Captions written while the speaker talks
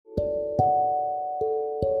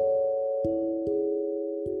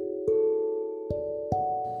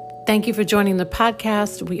Thank you for joining the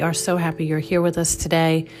podcast. We are so happy you're here with us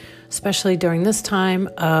today, especially during this time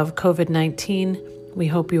of COVID-19. We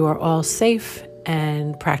hope you are all safe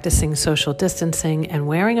and practicing social distancing and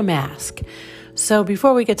wearing a mask. So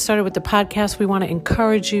before we get started with the podcast, we want to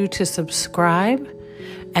encourage you to subscribe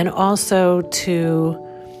and also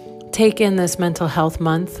to take in this mental health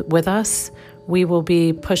month with us. We will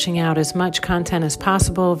be pushing out as much content as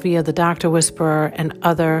possible via the Dr. Whisperer and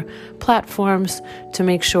other platforms to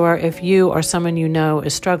make sure if you or someone you know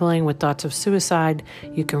is struggling with thoughts of suicide,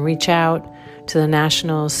 you can reach out to the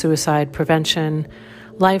National Suicide Prevention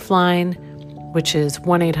Lifeline, which is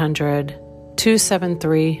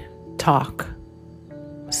 1-800-273-TALK.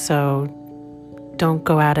 So don't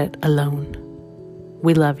go at it alone.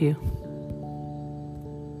 We love you.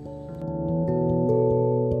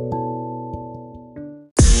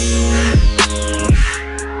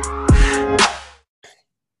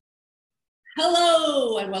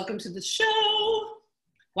 Hello and welcome to the show.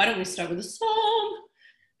 Why don't we start with a song?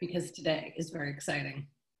 Because today is very exciting.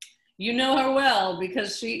 You know her well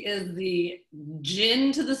because she is the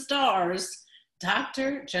gin to the stars.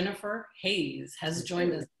 Dr. Jennifer Hayes has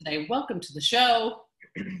joined us today. Welcome to the show.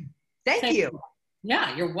 Thank you.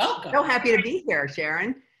 Yeah, you're welcome. So happy to be here,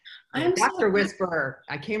 Sharon. I'm Dr. Whisperer.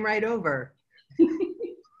 I came right over.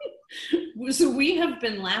 So we have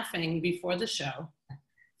been laughing before the show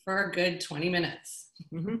for a good 20 minutes.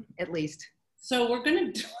 At least. So we're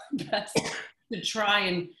going to do our best to try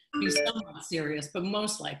and be somewhat serious, but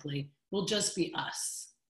most likely we'll just be us.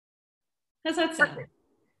 How's that sound?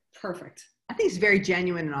 Perfect. I think it's very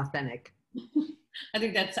genuine and authentic. I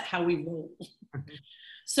think that's how we roll.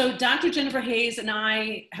 So Dr. Jennifer Hayes and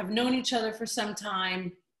I have known each other for some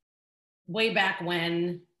time, way back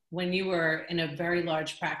when you were in a very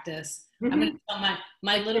large practice. I'm going to tell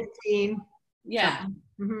my little 15. Yeah.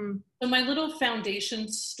 So my little foundation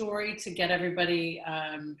story to get everybody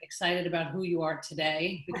excited about who you are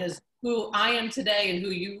today, because who I am today and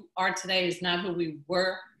who you are today is not who we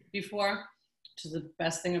were before, which is the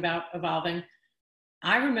best thing about evolving.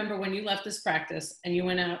 I remember when you left this practice and you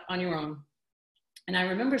went out on your own. And I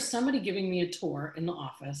remember somebody giving me a tour in the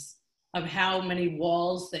office of how many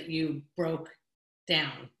walls that you broke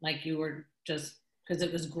down, like you were just, because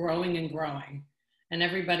it was growing and growing. And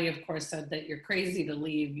everybody, of course, said that you're crazy to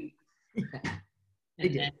leave. They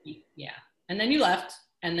did. Yeah. And then you left.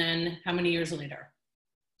 And then how many years later?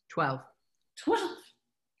 12. 12.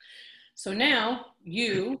 So now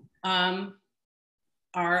you are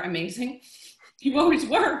amazing. You always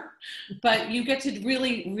were. But you get to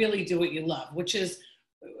really, really do what you love, which is,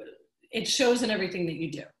 it shows in everything that you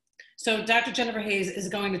do. So Dr. Jennifer Hayes is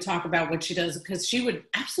going to talk about what she does, because she would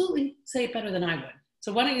absolutely say it better than I would.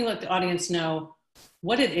 So why don't you let the audience know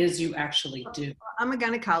what it is you actually do? I'm a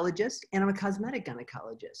gynecologist and I'm a cosmetic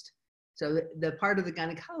gynecologist. So the part of the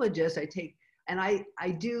gynecologist I take, and I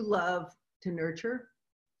do love to nurture.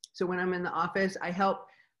 So when I'm in the office, I help.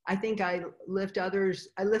 I think I lift others.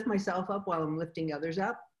 I lift myself up while I'm lifting others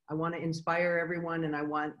up. I want to inspire everyone and I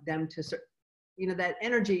want them to, that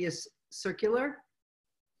energy is circular.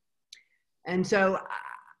 And so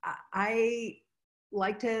I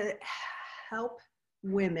like to help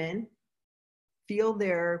women feel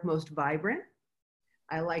their most vibrant.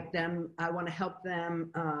 I want to help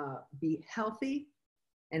them be healthy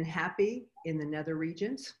and happy in the nether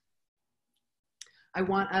regions. I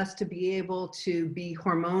want us to be able to be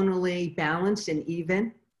hormonally balanced and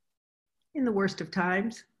even in the worst of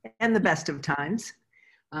times and the best of times.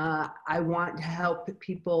 I want to help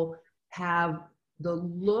people have the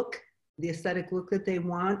aesthetic look that they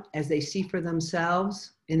want as they see for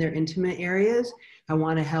themselves in their intimate areas. I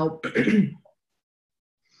want to help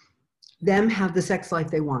them have the sex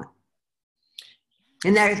life they want.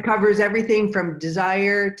 And that covers everything from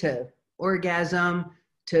desire to orgasm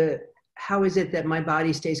to how is it that my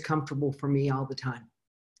body stays comfortable for me all the time.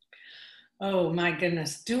 Oh my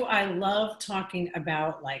goodness. Do I love talking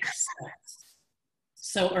about sex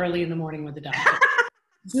so early in the morning with the doctor.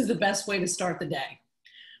 This is the best way to start the day.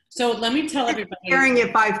 So let me tell everybody. Airing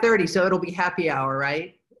at 5:30, so it'll be happy hour,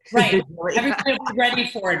 right? Right. Everybody will be ready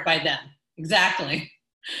for it by then. Exactly.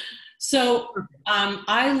 So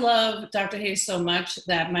I love Dr. Hayes so much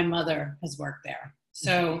that my mother has worked there.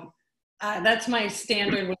 So that's my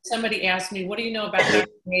standard. When somebody asks me, what do you know about Dr.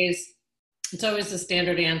 Hayes? It's always the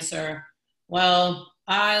standard answer. Well,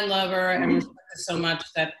 I love her and respect her so much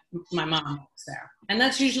that my mom works there. And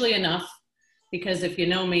that's usually enough, because if you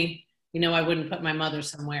know me, you know I wouldn't put my mother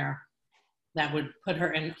somewhere that would put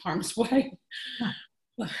her in harm's way.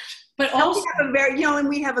 But also, we have a very, and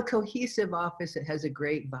we have a cohesive office that has a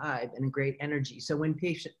great vibe and a great energy. So when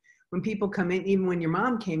when people come in, even when your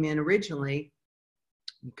mom came in originally,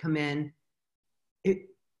 you come in,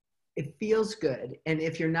 it feels good. And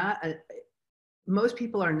if you're not, most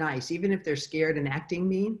people are nice, even if they're scared and acting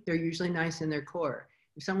mean, they're usually nice in their core.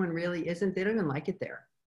 If someone really isn't, they don't even like it there.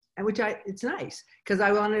 And it's nice, because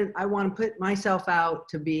I want to put myself out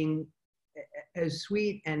to being as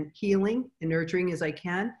sweet and healing and nurturing as I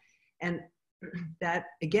can. And that,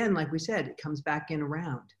 again, like we said, it comes back in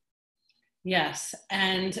around. Yes.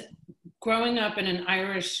 And growing up in an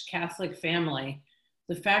Irish Catholic family,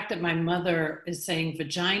 the fact that my mother is saying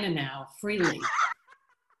vagina now freely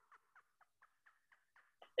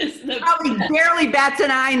is the probably best. Barely bats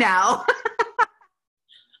an eye now.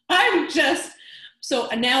 I'm just, so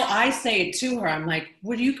now I say it to her. I'm like,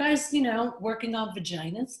 were you guys, working on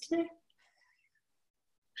vaginas today?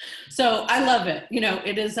 So I love it.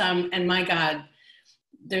 It is, and my God,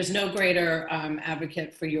 there's no greater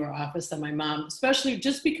advocate for your office than my mom, especially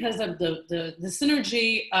just because of the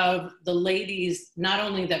synergy of the ladies, not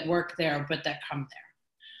only that work there, but that come there.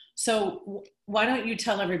 So why don't you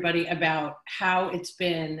tell everybody about how it's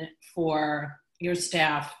been for your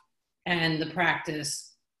staff and the practice?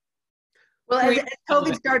 Well, as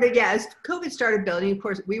COVID started, as COVID started building, of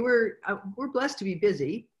course, we're blessed to be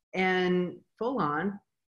busy and full on,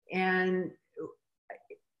 and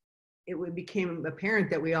it became apparent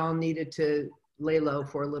that we all needed to lay low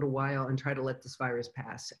for a little while and try to let this virus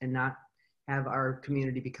pass and not have our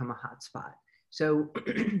community become a hot spot. So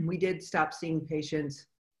we did stop seeing patients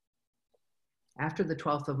after the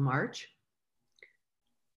 12th of March.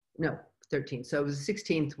 No, 13th. So it was the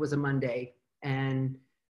 16th was a Monday. And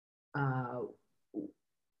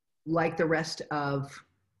like the rest of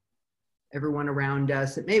everyone around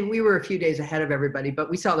us, maybe we were a few days ahead of everybody, but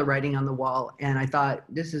we saw the writing on the wall, and I thought,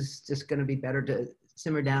 this is just going to be better to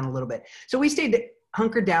simmer down a little bit. So we stayed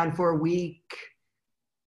hunkered down for a week,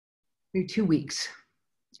 maybe 2 weeks.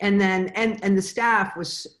 And then, and the staff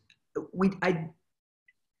was, I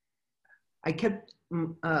kept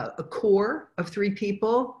a core of 3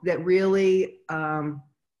 people that really are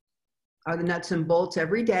the nuts and bolts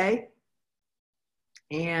every day.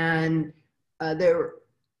 And they're,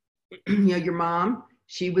 your mom,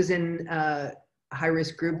 she was in a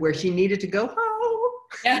high-risk group where she needed to go home.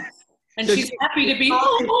 Yes, and so she's happy to be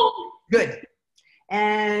home. Good.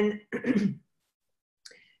 And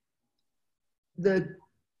the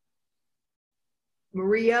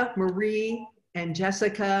Marie, and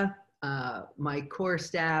Jessica, my core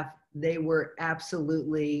staff, they were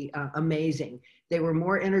absolutely amazing. They were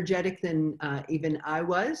more energetic than even I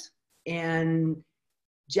was. And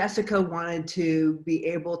Jessica wanted to be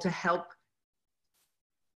able to help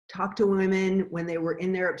talk to women when they were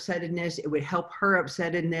in their upsettedness. It would help her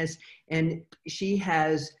upsettedness. And she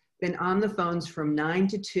has been on the phones from 9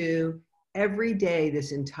 to 2 every day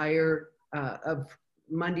this entire of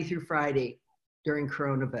Monday through Friday during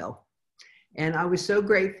Coronaville. And I was so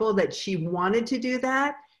grateful that she wanted to do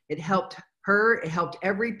that. It helped her. It helped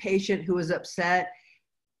every patient who was upset,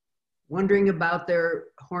 wondering about their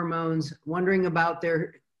hormones, wondering about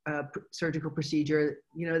their surgical procedure.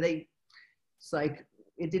 It's like,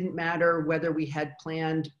 it didn't matter whether we had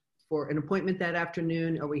planned for an appointment that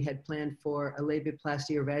afternoon or we had planned for a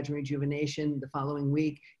labiaplasty or vaginal rejuvenation the following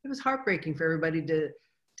week. It was heartbreaking for everybody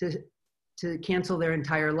to cancel their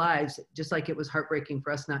entire lives, just like it was heartbreaking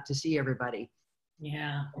for us not to see everybody.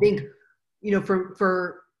 Yeah. I think,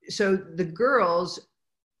 so the girls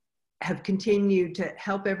have continued to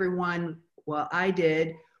help everyone. Well, I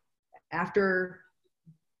did. After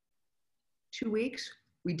 2 weeks,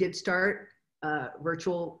 we did start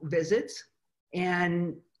virtual visits.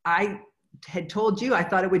 And I had told you, I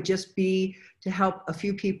thought it would just be to help a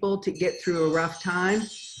few people to get through a rough time.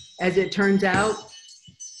 As it turns out,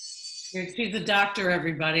 she's a doctor,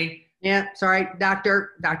 everybody. Yeah, sorry, doctor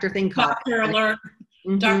thing called. Doctor alert.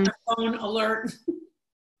 Mm-hmm. Doctor phone alert.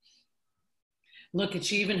 Look,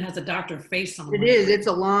 she even has a doctor face on it. It's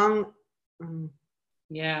a long.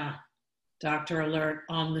 Yeah, doctor alert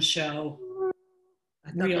on the show.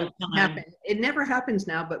 Real time. It never happens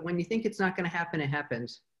now, but when you think it's not going to happen, it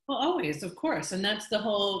happens. Well, always, of course. And that's the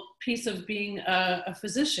whole piece of being a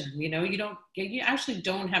physician. You actually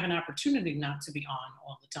don't have an opportunity not to be on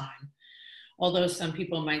all the time. Although some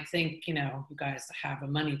people might think, you guys have a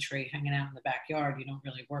money tree hanging out in the backyard. You don't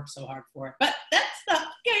really work so hard for it. But that's not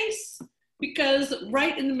the case, because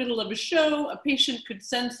right in the middle of a show, a patient could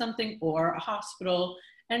send something, or a hospital.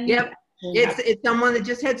 And yep. It's someone that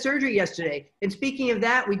just had surgery yesterday. And speaking of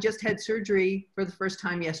that, we just had surgery for the first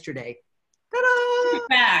time yesterday. Ta-da! We're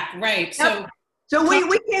back, right? Yep. So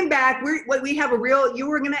we came back. We have a real. You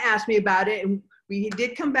were going to ask me about it, and we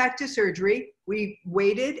did come back to surgery. We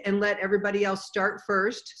waited and let everybody else start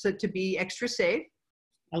first, so to be extra safe.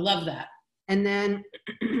 I love that. And then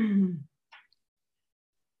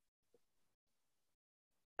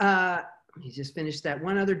he just finished that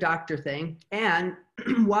one other doctor thing. And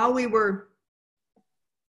while we were,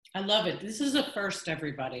 I love it. This is a first,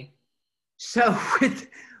 everybody. So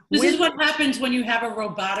this is what happens when you have a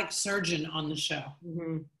robotic surgeon on the show.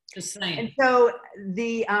 Mm-hmm. Just saying. And so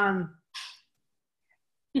the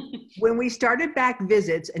when we started back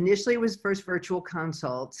visits, initially it was first virtual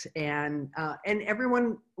consults, and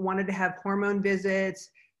everyone wanted to have hormone visits,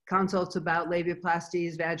 consults about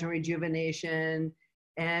labiaplasties, vaginal rejuvenation,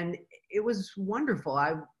 and it was wonderful.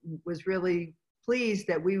 I was really pleased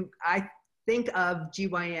that I think of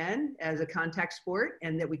GYN as a contact sport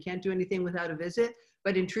and that we can't do anything without a visit.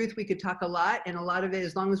 But in truth, we could talk a lot, and a lot of it,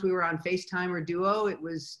 as long as we were on FaceTime or Duo, it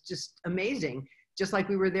was just amazing, just like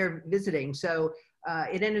we were there visiting. So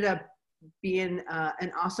it ended up being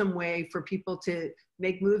an awesome way for people to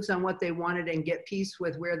make moves on what they wanted and get peace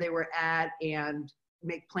with where they were at and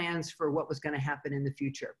make plans for what was going to happen in the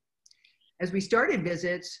future. As we started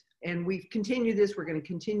visits, and we've continued this, we're going to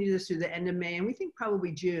continue this through the end of May, and we think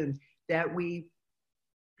probably June, that we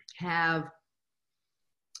have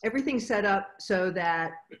everything set up so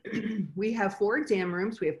that we have 4 exam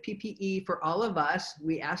rooms. We have PPE for all of us.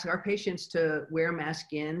 We ask our patients to wear a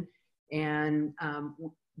mask in, and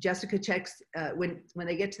Jessica checks when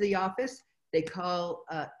they get to the office. They call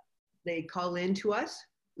in to us.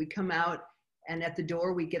 We come out, and at the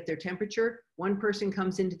door we get their temperature. One person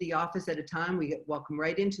comes into the office at a time. We get welcome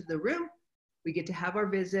right into the room. We get to have our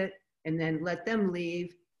visit and then let them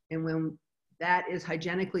leave. And when that is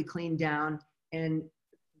hygienically cleaned down, and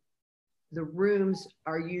the rooms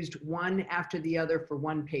are used one after the other for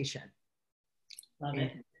one patient. Love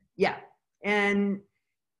it. Yeah. And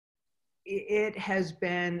it has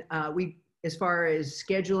been, as far as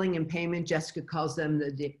scheduling and payment, Jessica calls them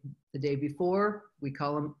the day before, we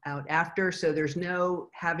call them out after. So there's no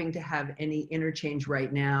having to have any interchange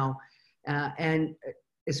right now. And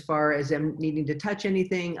as far as them needing to touch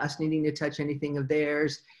anything, us needing to touch anything of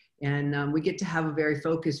theirs. And we get to have a very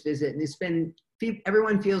focused visit. And it's been,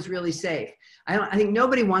 everyone feels really safe. I think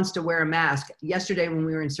nobody wants to wear a mask. Yesterday when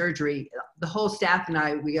we were in surgery, the whole staff and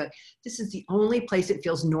I, we go, this is the only place it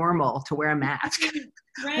feels normal to wear a mask.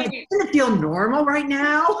 Right. Like, doesn't it feel normal right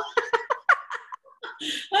now?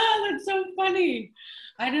 Oh, that's so funny.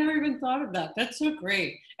 I never even thought of that. That's so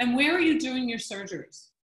great. And where are you doing your surgeries?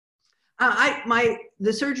 The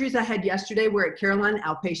surgeries I had yesterday were at Carolina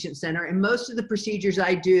Outpatient Center, and most of the procedures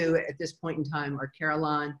I do at this point in time are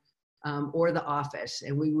Carolina or the office,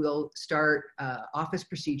 and we will start office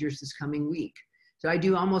procedures this coming week. So I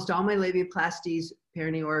do almost all my labiaplasties,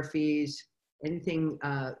 perineorrhaphies, anything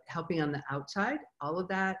helping on the outside, all of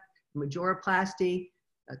that, majoroplasty,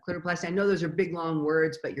 clitoroplasty. I know those are big, long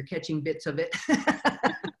words, but you're catching bits of it.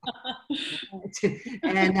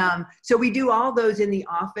 And so we do all those in the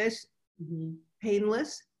office,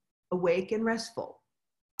 painless, awake, and restful.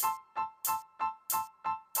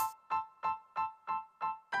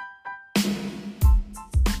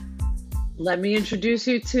 Let me introduce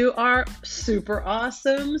you to our super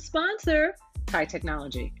awesome sponsor, TIE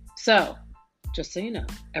Technology. So, just so you know,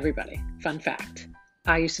 everybody, fun fact.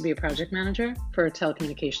 I used to be a project manager for a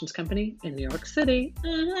telecommunications company in New York City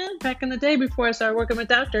back in the day before I started working with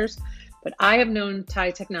doctors. But I have known TIE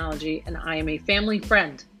Technology, and I am a family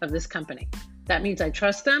friend of this company. That means I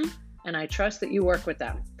trust them, and I trust that you work with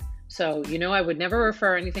them. So, you know, I would never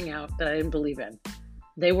refer anything out that I didn't believe in.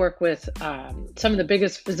 They work with some of the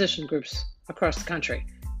biggest physician groups across the country.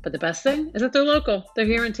 But the best thing is that they're local. They're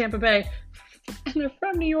here in Tampa Bay, and they're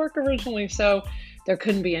from New York originally. So there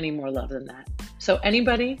couldn't be any more love than that. So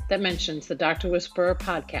anybody that mentions the Dr. Whisperer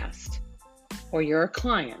podcast, or you're a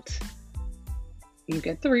client, you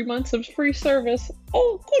get 3 months of free service.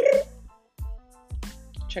 Oh,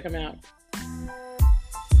 check them out.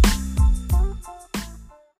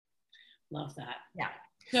 Love that. Yeah.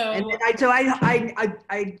 So, and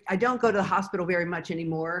I don't go to the hospital very much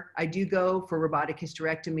anymore. I do go for robotic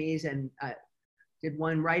hysterectomies, and did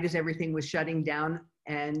one right as everything was shutting down.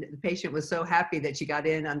 And the patient was so happy that she got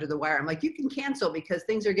in under the wire. I'm like, you can cancel because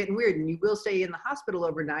things are getting weird and you will stay in the hospital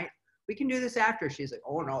overnight. We can do this after. She's like,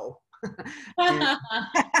 oh no. Now.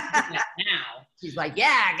 She's like,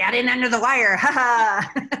 yeah, I got in under the wire.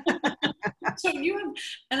 So you have,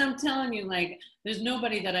 and I'm telling you, like, there's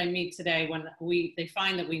nobody that I meet today when they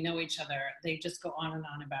find that we know each other. They just go on and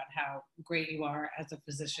on about how great you are as a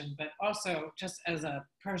physician, but also just as a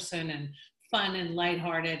person, and fun and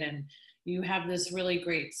lighthearted. And you have this really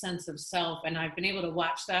great sense of self. And I've been able to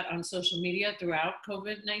watch that on social media throughout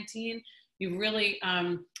COVID-19. You've really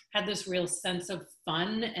had this real sense of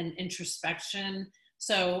fun and introspection.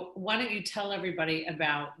 So why don't you tell everybody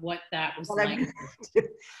about what that was like?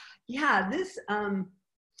 Yeah, this,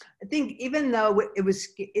 I think even though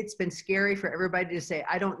it's been scary for everybody to say,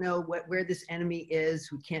 I don't know where this enemy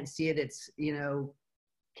is. We can't see it. It's, you know,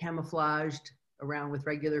 camouflaged around with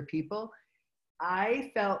regular people.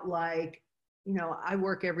 I felt like, you know, I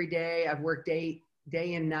work every day. I've worked day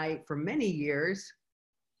and night for many years.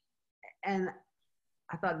 And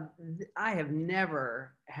I thought, I have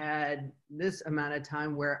never had this amount of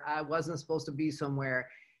time where I wasn't supposed to be somewhere.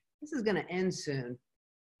 This is going to end soon.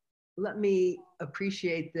 Let me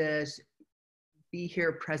appreciate this, be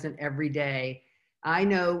here present every day. I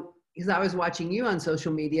know, because I was watching you on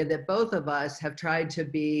social media, that both of us have tried to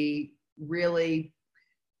be really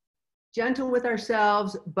gentle with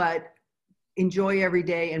ourselves, but enjoy every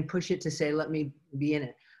day and push it to say, let me be in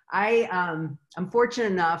it. I'm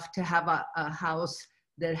fortunate enough to have a house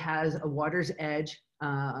that has a water's edge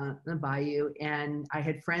on the bayou, and I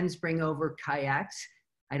had friends bring over kayaks.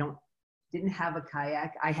 Didn't have a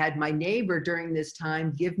kayak. I had my neighbor during this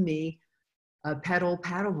time give me a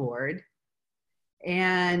paddleboard,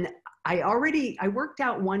 and I worked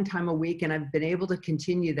out one time a week, and I've been able to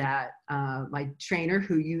continue that. My trainer,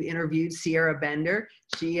 who you interviewed, Sierra Bender,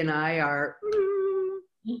 she and I are,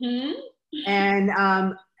 and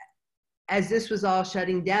as this was all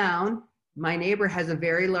shutting down, my neighbor has a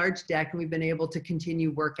very large deck, and we've been able to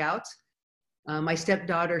continue workouts. My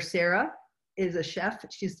stepdaughter, Sarah, is a chef.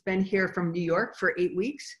 She's been here from New York for 8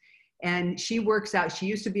 weeks, and she works out. She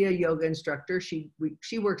used to be a yoga instructor. She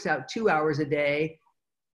works out 2 hours a day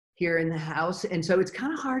here in the house. And so it's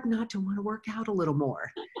kind of hard not to want to work out a little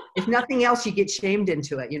more. If nothing else, you get shamed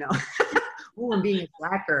into it, you know. Oh, I'm being a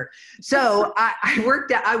slacker. So I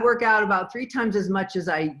work out about 3 times as much as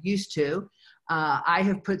I used to. I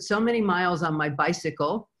have put so many miles on my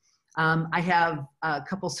bicycle. I have a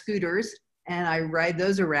couple scooters, and I ride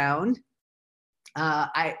those around.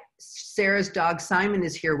 Sarah's dog Simon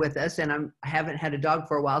is here with us, and I haven't had a dog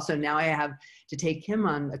for a while, so now I have to take him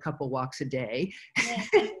on a couple walks a day.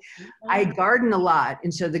 I garden a lot,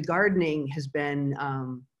 and so the gardening has been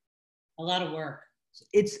a lot of work.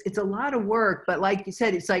 It's a lot of work, but like you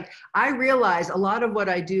said, it's like I realize a lot of what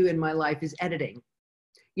I do in my life is editing.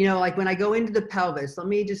 You know, like when I go into the pelvis, let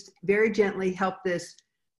me just very gently help this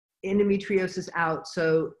endometriosis out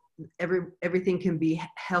so everything can be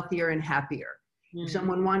healthier and happier. Mm-hmm. If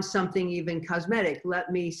someone wants something even cosmetic,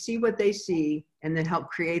 let me see what they see and then help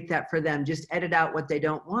create that for them. Just edit out what they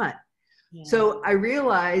don't want. Yeah. So I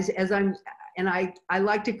realize I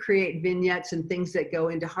like to create vignettes and things that go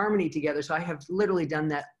into harmony together. So I have literally done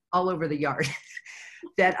that all over the yard.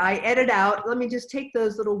 That I edit out, let me just take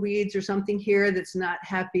those little weeds or something here that's not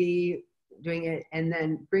happy doing it, and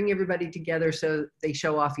then bring everybody together so they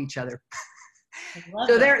show off each other.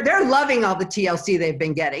 So they're loving all the TLC they've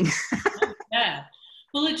been getting. Yeah.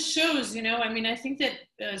 Well, it shows, you know, I mean, I think that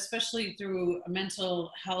especially through a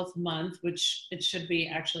mental health month, which it should be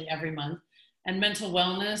actually every month, and mental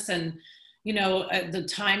wellness, and, you know, the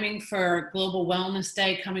timing for Global Wellness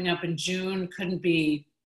Day coming up in June couldn't be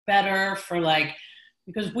better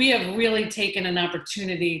because we have really taken an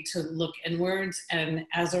opportunity to look inwards. And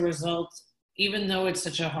as a result, even though it's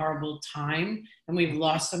such a horrible time and we've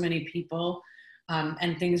lost so many people,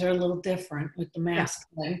 and things are a little different with the mask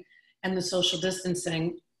thing and the social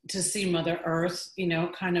distancing, to see Mother Earth, you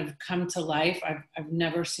know, kind of come to life. I've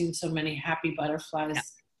never seen so many happy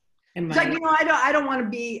butterflies in my life. You know, I don't want to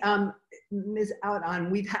be miss out on.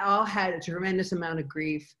 We've all had a tremendous amount of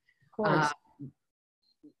grief. Of course.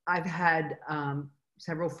 I've had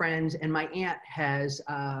several friends, and my aunt has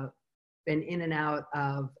been in and out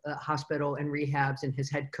of hospital and rehabs, and has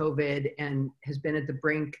had COVID and has been at the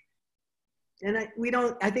brink. And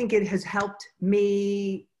I think it has helped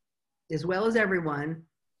me as well as everyone.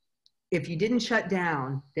 If you didn't shut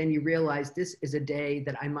down, then you realize this is a day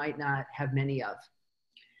that I might not have many of.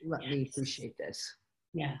 Let me appreciate this.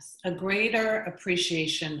 Yes, a greater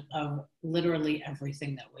appreciation of literally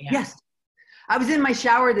everything that we have. Yes. I was in my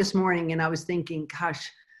shower this morning and I was thinking,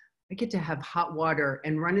 gosh, I get to have hot water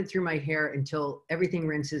and run it through my hair until everything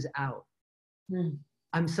rinses out.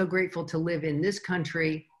 I'm so grateful to live in this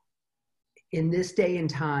country in this day and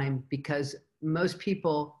time, because most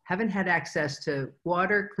people haven't had access to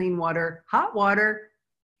water, clean water, hot water,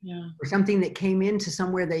 or something that came into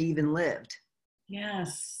somewhere they even lived.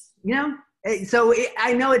 Yes. You know, so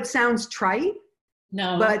I know it sounds trite,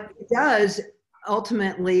 but it does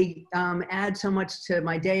ultimately add so much to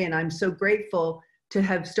my day. And I'm so grateful to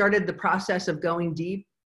have started the process of going deep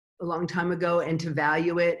a long time ago and to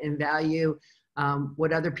value it and value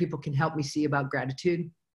what other people can help me see about gratitude.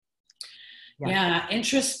 Yeah,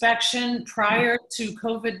 introspection prior to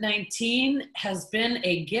COVID-19 has been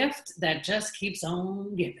a gift that just keeps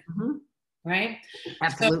on giving, right?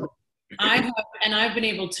 Absolutely. So I've been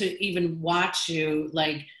able to even watch you,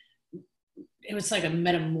 like, it was like a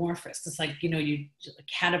metamorphosis. It's like, you a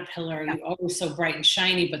caterpillar, you're always so bright and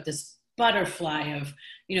shiny, but this butterfly of,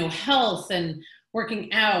 health and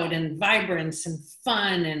working out and vibrance and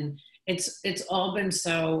fun. And it's all been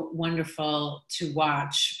so wonderful to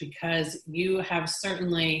watch, because you have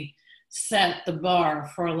certainly set the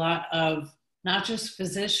bar for a lot of not just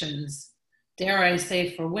physicians, dare I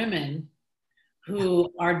say for women,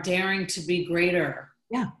 who are daring to be greater.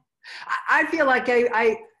 Yeah. I feel like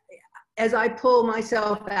as I pull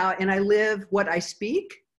myself out and I live what I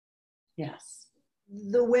speak. Yes.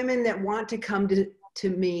 The women that want to come to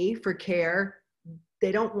me for care,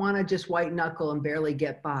 they don't want to just white knuckle and barely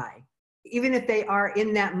get by. Even if they are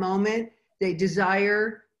in that moment, they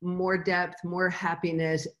desire more depth, more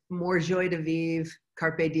happiness, more joie de vivre,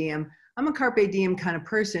 carpe diem. I'm a carpe diem kind of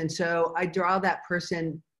person, so I draw that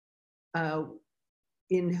person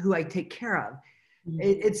in who I take care of.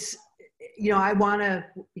 It's, I want to,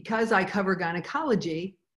 because I cover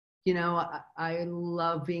gynecology, I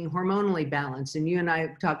love being hormonally balanced. And you and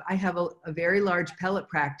I talk, I have a very large pellet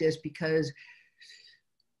practice because,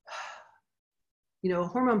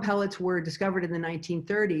 hormone pellets were discovered in the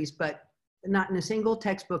 1930s, but not in a single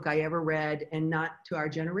textbook I ever read, and not to our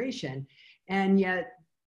generation. And yet,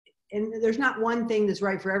 and there's not one thing that's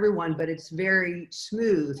right for everyone, but it's very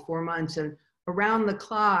smooth. 4 months and around the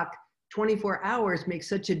clock, 24 hours makes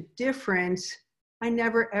such a difference. I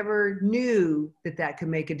never ever knew that could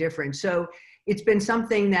make a difference. So it's been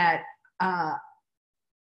something that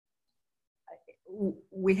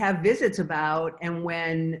we have visits about, and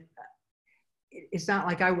when it's not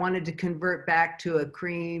like I wanted to convert back to a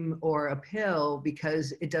cream or a pill,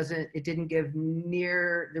 because it didn't give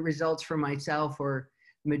near the results for myself or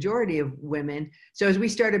the majority of women. So as we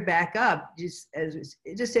started back up, just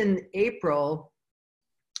in April,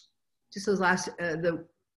 just those the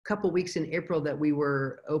couple weeks in April that we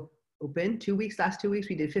were open, last 2 weeks,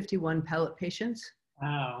 we did 51 pellet patients.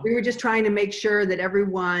 Wow. We were just trying to make sure that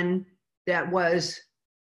everyone that was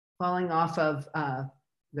falling off of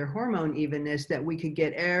their hormone evenness, that we could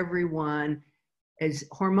get everyone as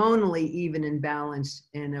hormonally even and balanced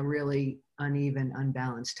in a really uneven,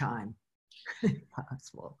 unbalanced time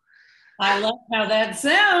possible. I love how that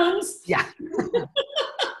sounds. Yeah.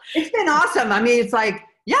 It's been awesome. I mean, it's like,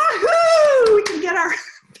 yahoo! We can get our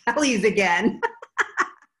bellies again.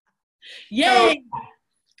 Yay!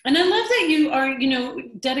 And I love that you are,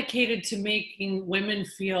 dedicated to making women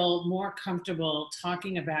feel more comfortable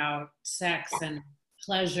talking about sex and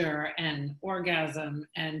pleasure and orgasm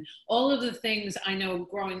and all of the things I know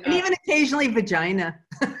growing up. And even occasionally vagina.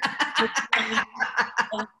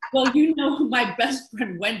 Well, my best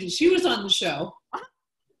friend Wendy, she was on the show.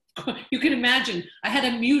 You can imagine. I had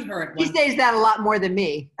to mute her at one She says that a lot more than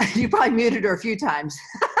me. You probably muted her a few times.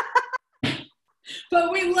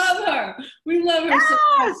 But we love her. We love her. Yes! So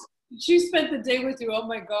much. She spent the day with you. Oh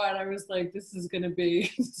my God. I was like, this is going to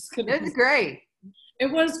be. It's great.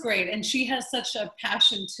 It was great. And she has such a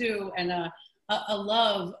passion too, and a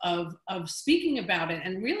love of speaking about it,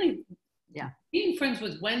 and really being friends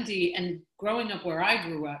with Wendy and growing up where I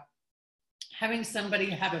grew up, having somebody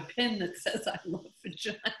have a pin that says I love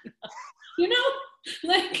vagina,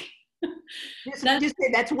 just say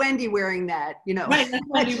that's Wendy wearing that, Right, that's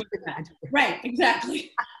Wendy wearing that. Right,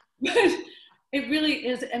 exactly. But it really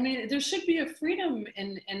is. I mean, there should be a freedom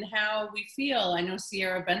in how we feel. I know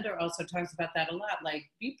Sierra Bender also talks about that a lot. Like,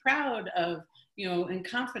 be proud of, and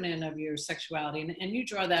confident of your sexuality. And you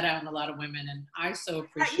draw that out in a lot of women. And I so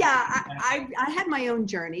appreciate I had my own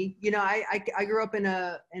journey. I grew up in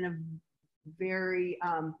a very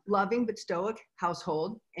loving but stoic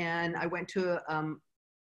household. And I went to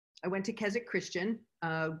Keswick Christian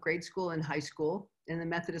grade school and high school, in the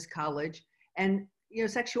Methodist college. And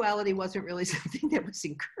sexuality wasn't really something that was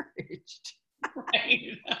encouraged.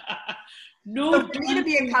 Right. No. So for me to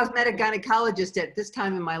be a cosmetic gynecologist at this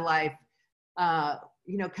time in my life,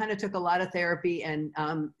 kind of took a lot of therapy and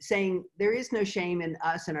saying there is no shame in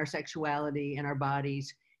us and our sexuality and our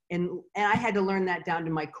bodies. And I had to learn that down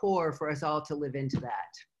to my core for us all to live into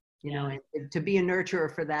that, and to be a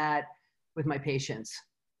nurturer for that with my patients.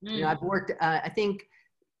 I've worked, I think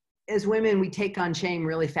as women, we take on shame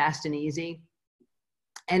really fast and easy.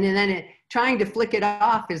 And then trying to flick it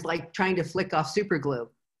off is like trying to flick off super glue.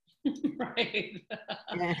 Right.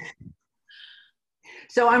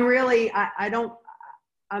 So I'm really,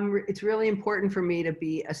 it's really important for me to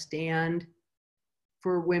be a stand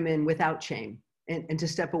for women without shame, and to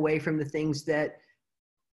step away from the things that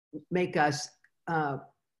make us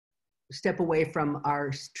step away from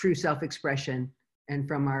our true self-expression and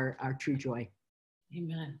from our true joy.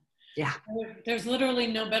 Amen. Yeah. There's literally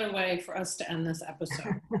no better way for us to end this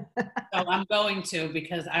episode. So I'm going to,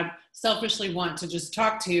 because I selfishly want to just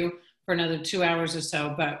talk to you for another 2 hours or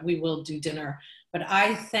so, but we will do dinner. But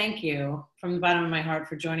I thank you from the bottom of my heart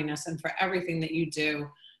for joining us and for everything that you do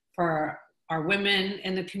for our women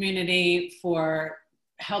in the community, for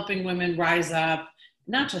helping women rise up,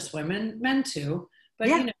 not just women, men too, but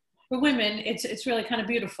yeah. you know, for women, it's really kind of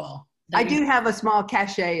beautiful. I do have a small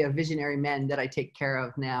cachet of visionary men that I take care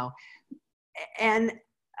of now. And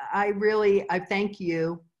I thank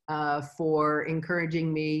you for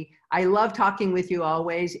encouraging me. I love talking with you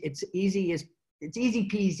always. It's easy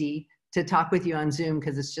peasy to talk with you on Zoom,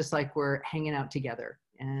 because it's just like we're hanging out together.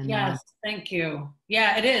 And yes, thank you.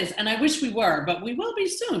 Yeah, it is. And I wish we were, but we will be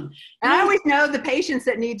soon. And I always know the patients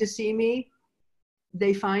that need to see me,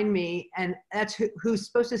 they find me, and that's who's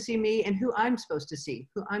supposed to see me and who I'm supposed to see,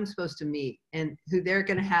 who I'm supposed to meet, and who they're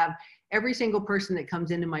going to have. Every single person that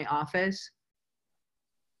comes into my office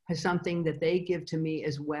has something that they give to me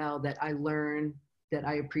as well, that I learn, that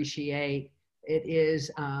I appreciate. It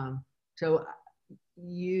is, so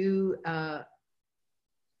you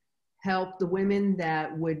help the women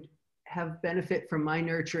that would have benefit from my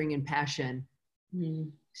nurturing and passion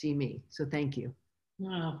see me. So thank you.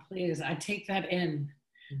 Oh, please. I take that in.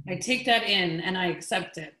 I take that in and I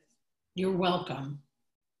accept it. You're welcome.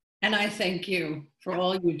 And I thank you for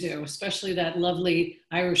all you do, especially that lovely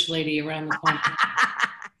Irish lady around the corner.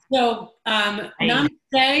 So,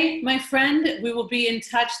 namaste, my friend. We will be in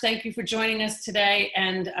touch. Thank you for joining us today,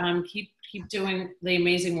 and keep doing the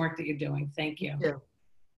amazing work that you're doing. Thank you. Thank you.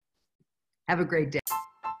 Have a great day.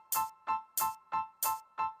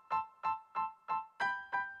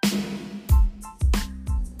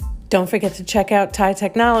 Don't forget to check out TIE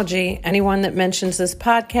Technology. Anyone that mentions this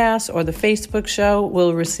podcast or the Facebook show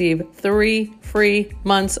will receive 3 free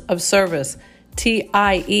months of service.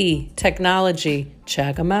 TIE Technology.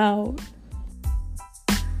 Check them out.